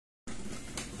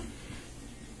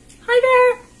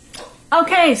Hi there.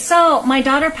 Okay, so my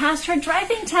daughter passed her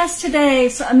driving test today.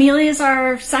 So Amelia's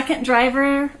our second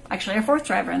driver, actually our fourth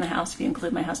driver in the house, if you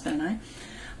include my husband and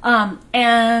I.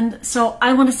 And so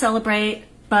I want to celebrate,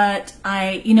 but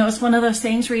it's one of those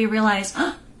things where you realize,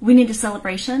 oh, we need a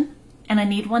celebration and I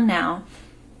need one now.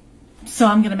 So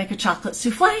I'm going to make a chocolate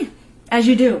souffle, as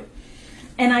you do.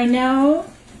 And I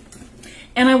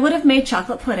would have made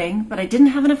chocolate pudding, but I didn't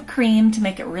have enough cream to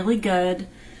make it really good.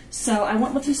 So I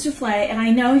went with a souffle, and I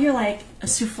know you're like, a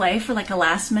souffle for like a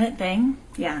last minute thing?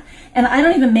 Yeah. And I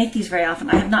don't even make these very often.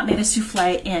 I have not made a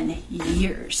souffle in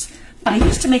years. But I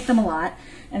used to make them a lot.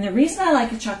 And the reason I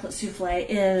like a chocolate souffle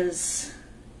is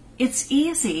it's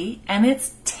easy and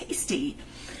it's tasty.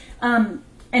 And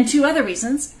two other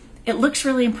reasons. It looks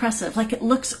really impressive. Like it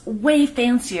looks way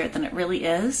fancier than it really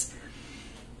is.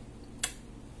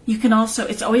 You can also,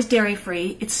 it's always dairy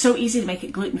free. It's so easy to make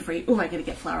it gluten free. Oh, I gotta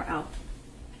get flour out.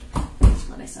 That's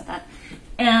what I said that.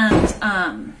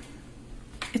 And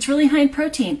it's really high in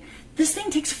protein. This thing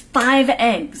takes 5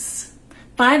 eggs.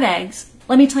 5 eggs.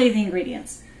 Let me tell you the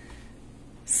ingredients.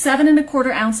 7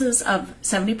 1/4 ounces of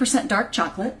 70% dark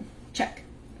chocolate. Check.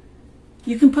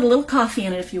 You can put a little coffee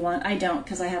in it if you want. I don't,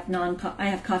 because I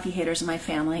have coffee haters in my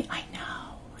family. I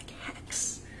know, like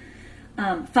hex.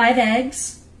 5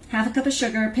 eggs, half a cup of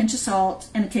sugar, a pinch of salt,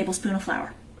 and a tablespoon of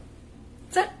flour.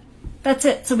 That's it. That's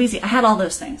it. So easy. I had all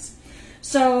those things.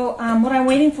 So what I'm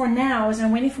waiting for now is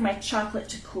I'm waiting for my chocolate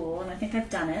to cool, and I think I've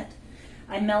done it.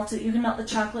 I melted. You can melt the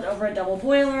chocolate over a double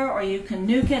boiler, or you can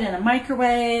nuke it in a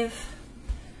microwave.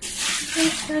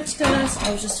 That's good.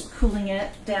 I was just cooling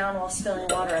it down while spilling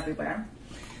water everywhere.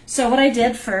 So what I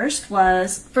did first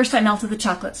was, I melted the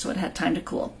chocolate so it had time to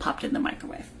cool, popped it in the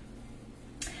microwave.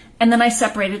 And then I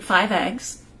separated 5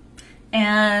 eggs,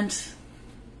 and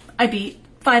I beat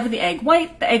 5 of the egg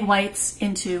whites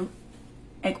into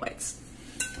egg whites.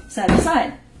 Set it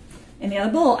aside. In the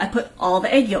other bowl, I put all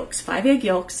the egg yolks, 5 egg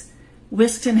yolks,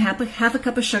 whisked in half a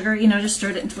cup of sugar, just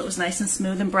stirred it until it was nice and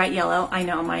smooth and bright yellow. I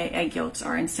know my egg yolks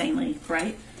are insanely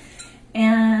bright.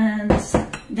 And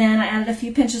then I added a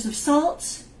few pinches of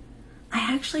salt.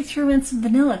 I actually threw in some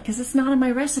vanilla because it's not in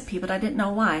my recipe, but I didn't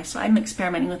know why. So I'm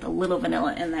experimenting with a little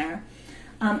vanilla in there.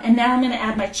 And now I'm going to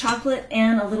add my chocolate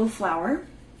and a little flour.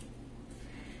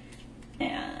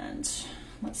 And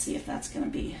let's see if that's going to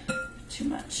be too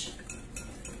much.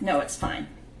 No, it's fine.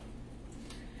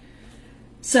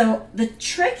 So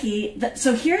there's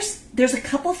a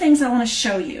couple things I want to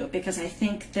show you because I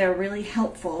think they're really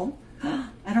helpful. I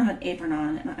don't have an apron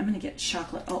on and I'm going to get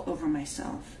chocolate all over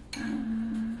myself.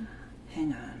 Hang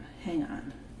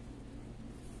on.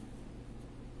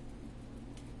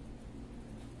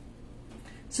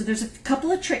 So there's a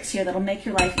couple of tricks here that'll make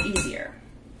your life easier.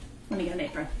 Let me get an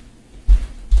apron.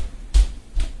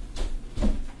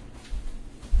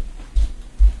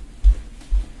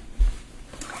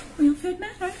 Real food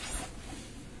matters.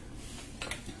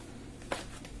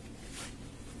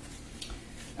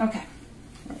 Okay,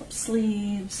 roll up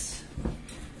sleeves.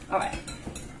 All right,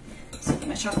 so get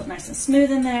my chocolate nice and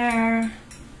smooth in there.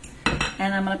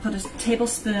 And I'm gonna put a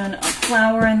tablespoon of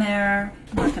flour in there.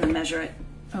 I'm not gonna measure it.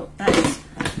 Oh, that is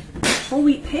whole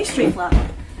wheat pastry flour.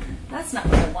 That's not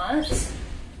what I want.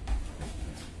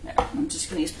 There, I'm just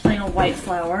gonna use plain old white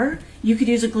flour. You could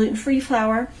use a gluten-free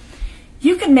flour.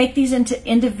 You can make these into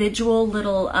individual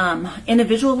little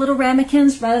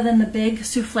ramekins rather than the big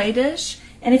souffle dish.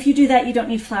 And if you do that, you don't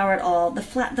need flour at all. The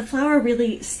flour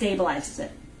really stabilizes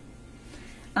it.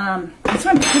 So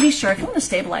I'm pretty sure if you want to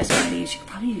stabilize one of these, you could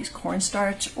probably use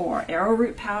cornstarch or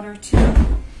arrowroot powder too.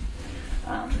 There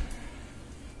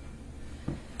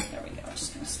we go. I'm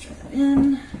just going to stir that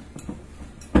in.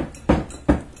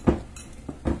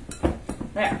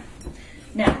 There.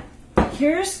 Now,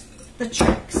 here's the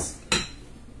tricks.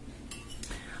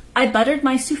 I buttered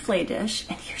my souffle dish,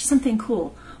 and here's something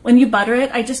cool. When you butter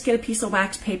it, I just get a piece of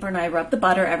wax paper and I rub the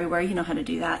butter everywhere. You know how to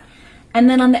do that. And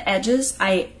then on the edges,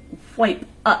 I wipe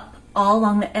up all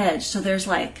along the edge. So there's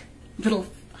like little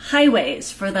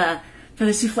highways for the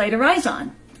souffle to rise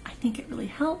on. I think it really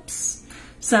helps.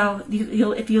 So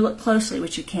if you look closely,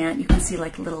 which you can't, you can see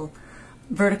like little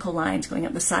vertical lines going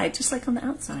up the side, just like on the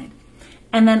outside.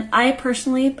 And then I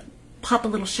personally pop a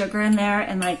little sugar in there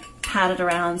and like pat it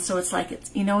around so it's like it's,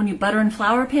 when you butter and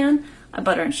flour pan, I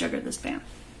butter and sugar this pan.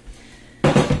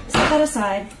 Set that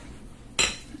aside.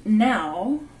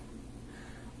 Now,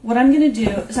 what I'm going to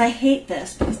do is I hate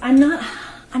this because I'm not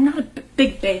a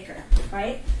big baker,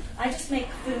 right? I just make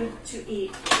food to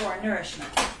eat for nourishment.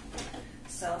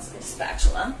 So let's get a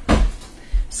spatula.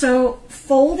 So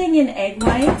folding in egg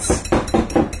whites,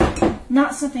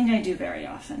 not something I do very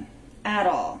often at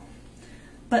all.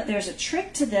 But there's a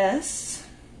trick to this.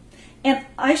 And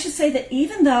I should say that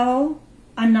even though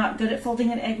I'm not good at folding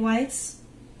in egg whites,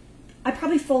 I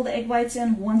probably fold the egg whites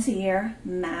in once a year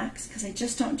max, because I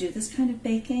just don't do this kind of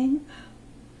baking.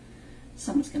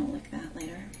 Someone's going to lick that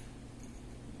later.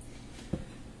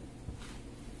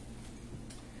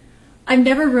 I've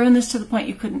never ruined this to the point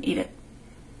you couldn't eat it.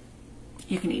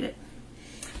 You can eat it.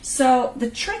 So the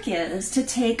trick is to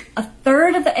take a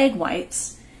third of the egg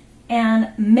whites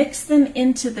and mix them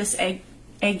into this egg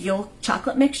yolk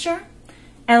chocolate mixture.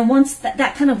 And once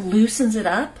that kind of loosens it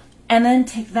up, and then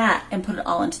take that and put it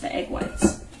all into the egg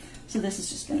whites. So this is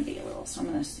just going to be a little, so I'm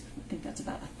going to, I think that's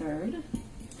about a third.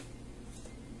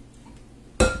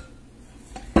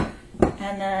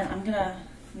 And then I'm going to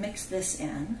mix this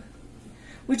in,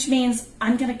 which means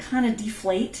I'm going to kind of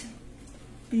deflate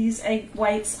these egg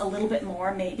whites a little bit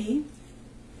more, maybe.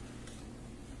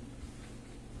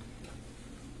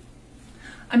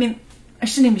 I mean, I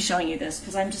shouldn't even be showing you this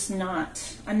because I'm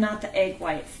not the egg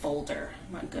white folder.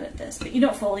 I'm not good at this. But you know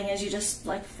what folding is? You just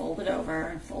like fold it over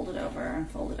and fold it over and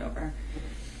fold it over.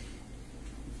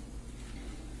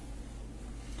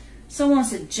 Someone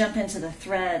wants to jump into the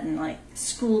thread and like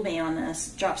school me on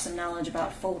this, drop some knowledge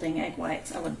about folding egg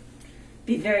whites. I would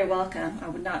be very welcome. I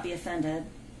would not be offended.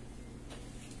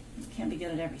 You can't be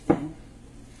good at everything.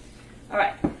 All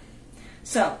right.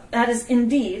 So that is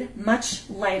indeed much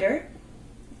lighter.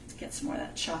 Get some more of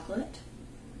that chocolate.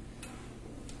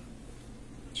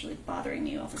 It's really bothering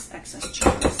me, all this excess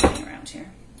chocolate sitting around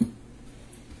here.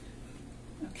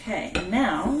 Okay, and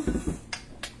now I'm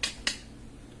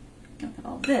going to put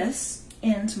all this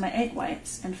into my egg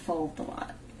whites and fold the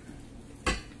lot.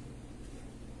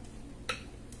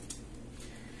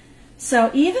 So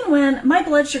even when my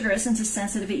blood sugar isn't as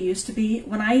sensitive as it used to be,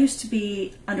 when I used to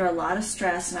be under a lot of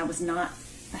stress and I was not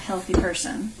a healthy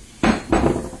person,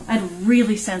 I had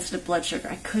really sensitive blood sugar.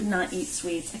 I could not eat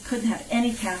sweets. I couldn't have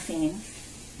any caffeine.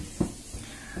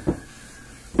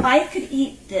 I could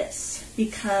eat this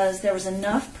because there was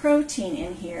enough protein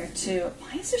in here to...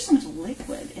 Why is there so much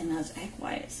liquid in those egg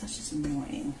whites? That's just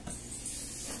annoying.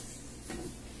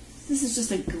 This is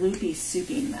just a gloopy,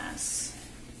 soupy mess.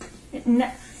 And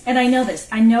I know this.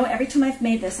 I know every time I've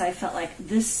made this, I felt like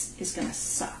this is going to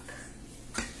suck.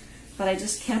 But I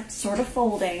just kept sort of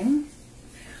folding.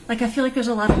 Like, I feel like there's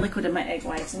a lot of liquid in my egg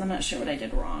whites, and I'm not sure what I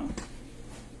did wrong.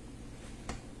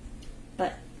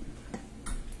 But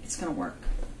it's going to work.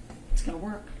 It's going to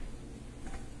work.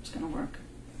 It's going to work.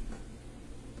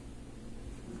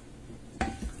 All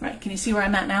right, can you see where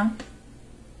I'm at now?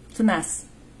 It's a mess.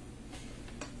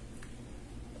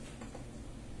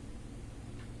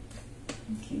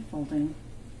 Keep folding.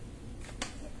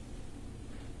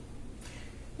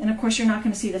 And of course, you're not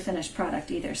going to see the finished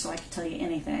product either, so I can tell you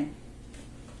anything.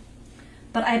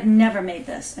 But I've never made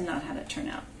this and not had it turn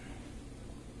out.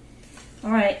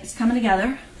 All right, it's coming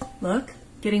together. Look,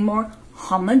 getting more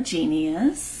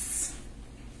homogeneous.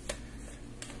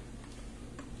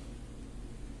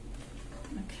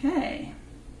 Okay.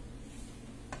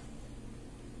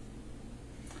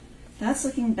 That's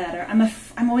looking better.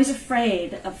 I'm always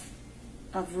afraid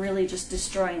of really just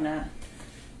destroying the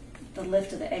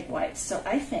lift of the egg whites. So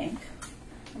I think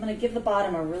I'm going to give the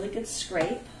bottom a really good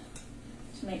scrape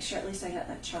to make sure at least I got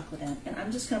that chocolate in. And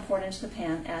I'm just going to pour it into the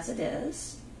pan as it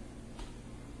is,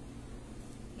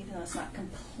 even though it's not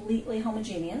completely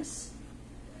homogeneous.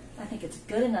 I think it's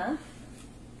good enough.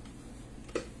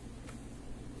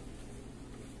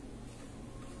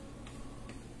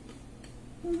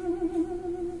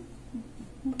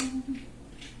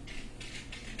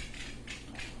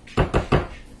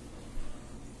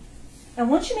 And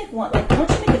once you make once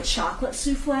you make a chocolate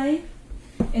souffle,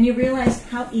 and you realize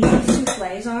how easy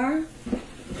souffles are,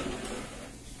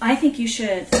 I think you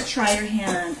should try your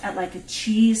hand at like a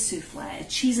cheese souffle, a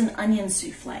cheese and onion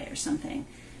souffle or something,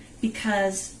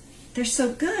 because they're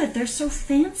so good, they're so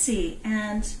fancy,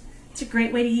 and it's a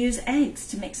great way to use eggs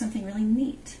to make something really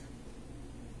neat.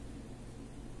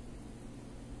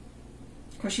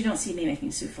 Of course, you don't see me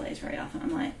making souffles very often.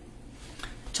 I'm like,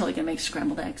 totally gonna make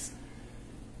scrambled eggs.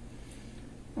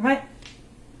 All right,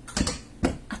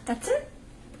 that's it.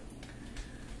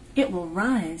 It will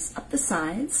rise up the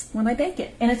sides when I bake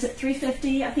it. And it's at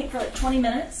 350, I think, for like 20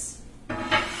 minutes.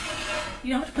 You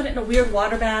don't have to put it in a weird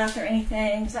water bath or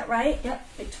anything. Is that right? Yep,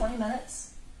 like 20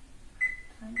 minutes.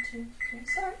 1, 2, 3,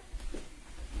 start.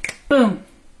 Boom.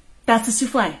 That's a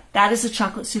souffle. That is a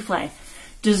chocolate souffle.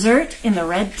 Dessert in the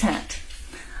red tent.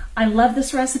 I love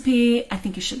this recipe. I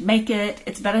think you should make it.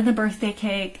 It's better than birthday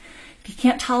cake. If you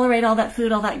can't tolerate all that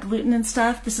food, all that gluten and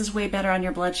stuff, this is way better on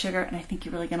your blood sugar, and I think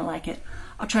you're really going to like it.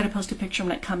 I'll try to post a picture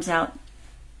when it comes out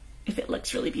if it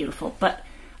looks really beautiful. But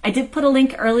I did put a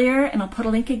link earlier, and I'll put a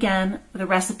link again with a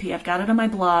recipe. I've got it on my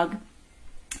blog.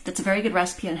 That's a very good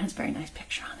recipe and has a very nice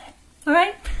picture on it. All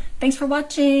right. Thanks for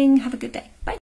watching. Have a good day. Bye.